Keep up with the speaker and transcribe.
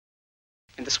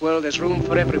In this world there's room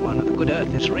for everyone, and the good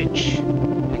earth is rich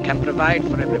and can provide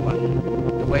for everyone.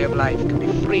 The way of life can be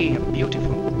free and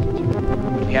beautiful,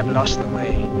 but we have lost the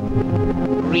way.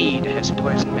 Greed has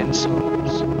poisoned men's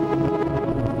souls.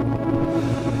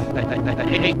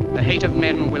 The hate of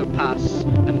men will pass,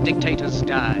 and dictators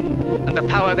die, and the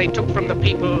power they took from the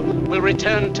people will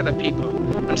return to the people,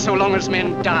 and so long as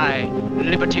men die,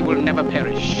 liberty will never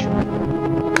perish.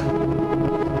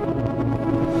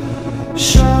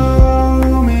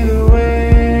 Show me the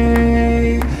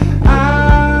way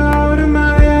out of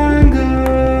my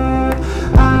anger,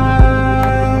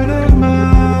 out of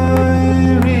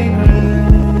my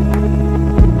regret.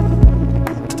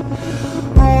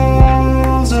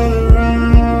 Walls all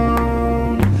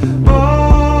around,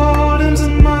 boredom's a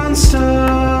monster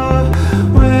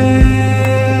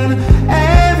when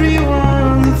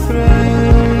everyone's a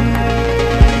threat.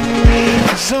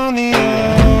 'Cause on the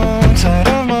outside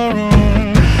of my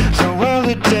room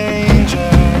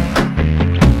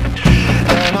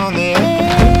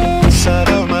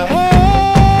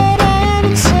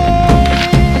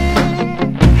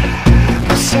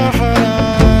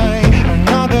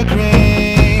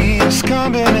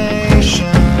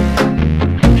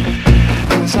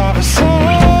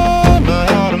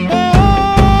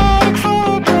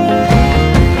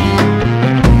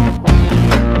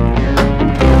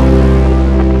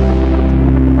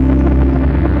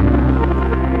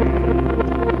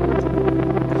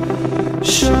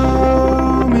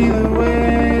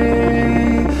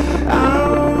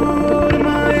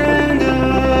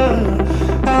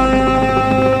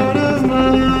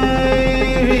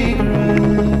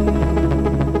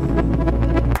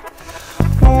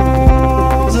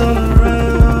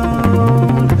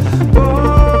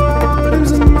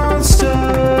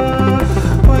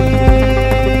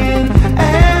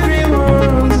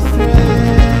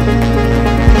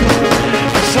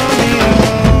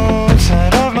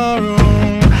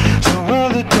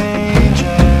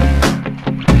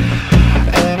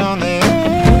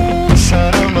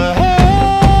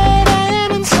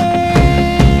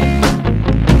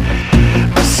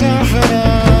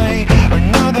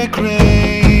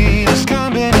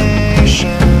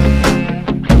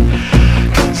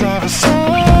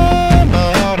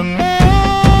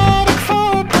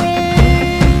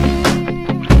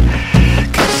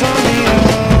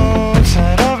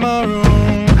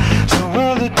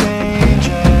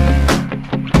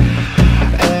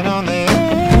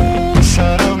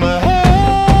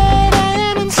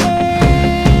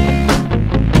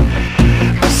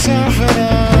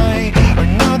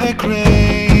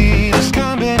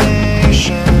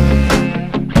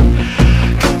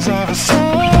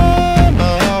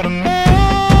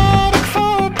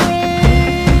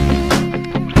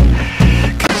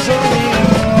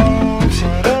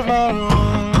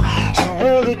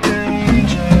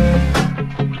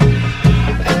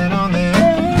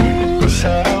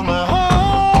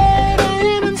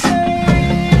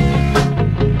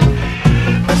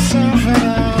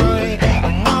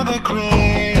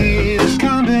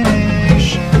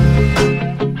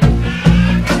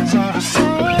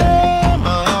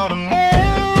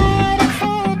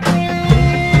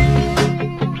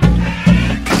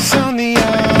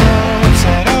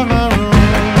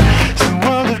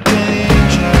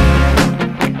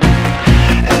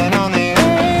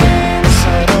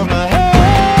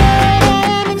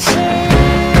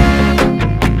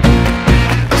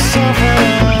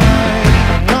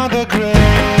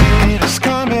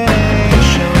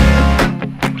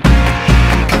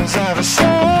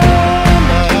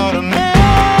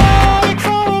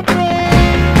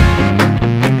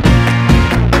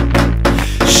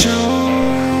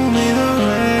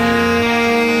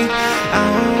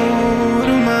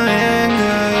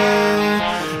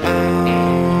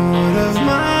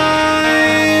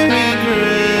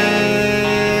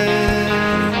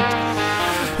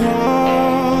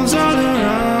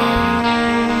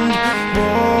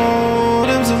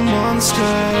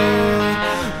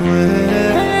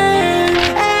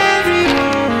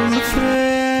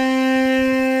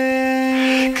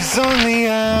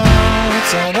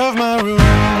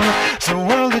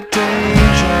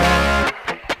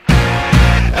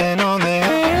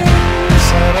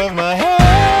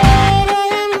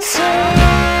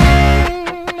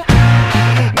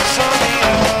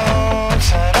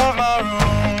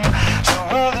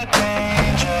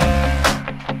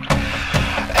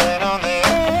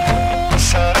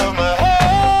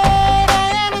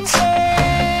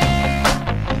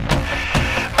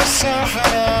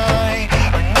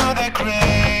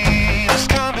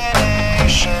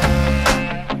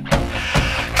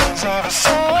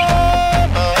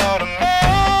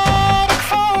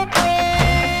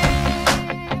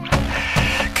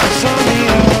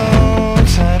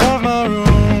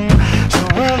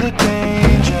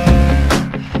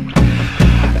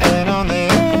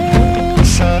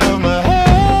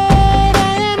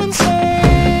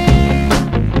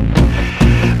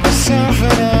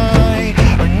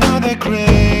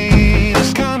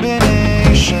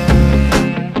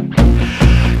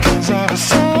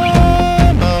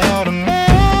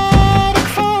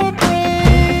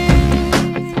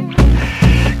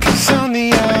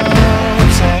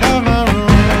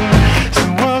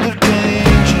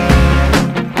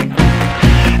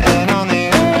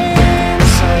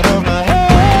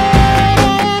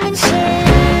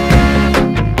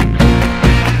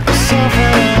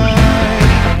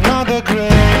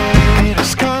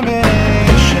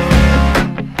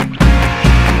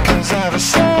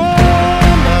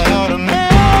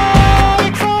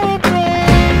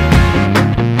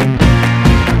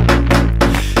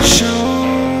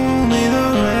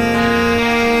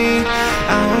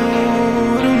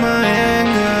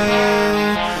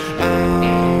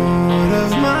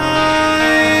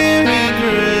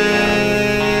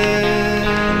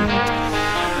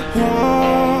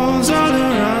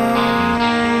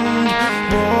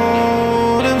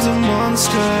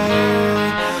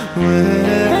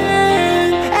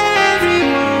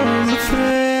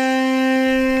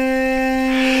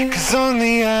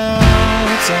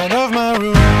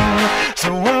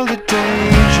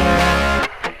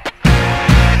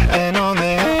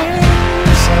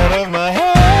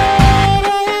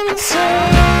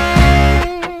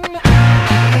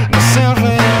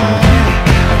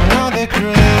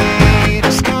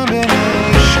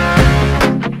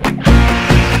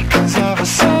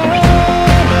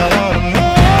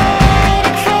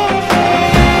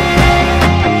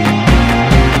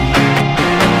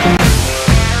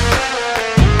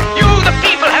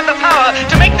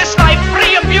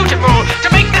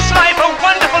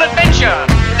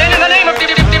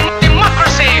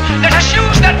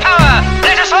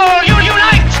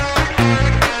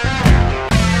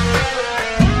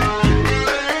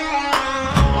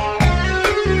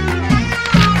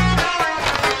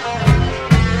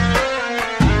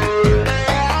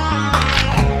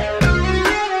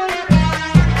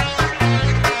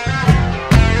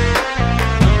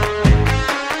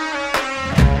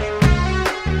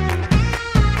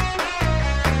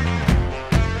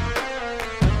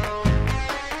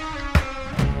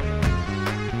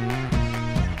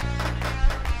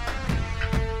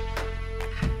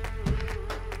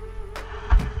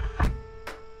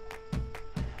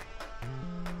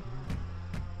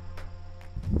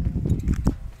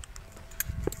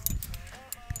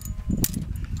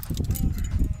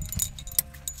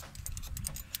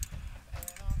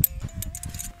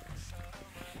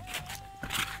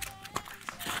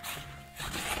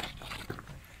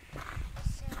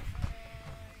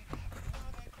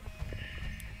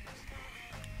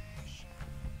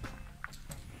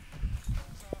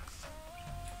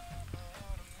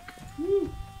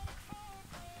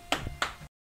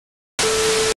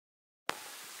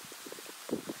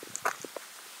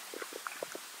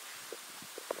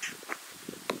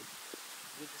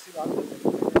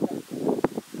Constantini.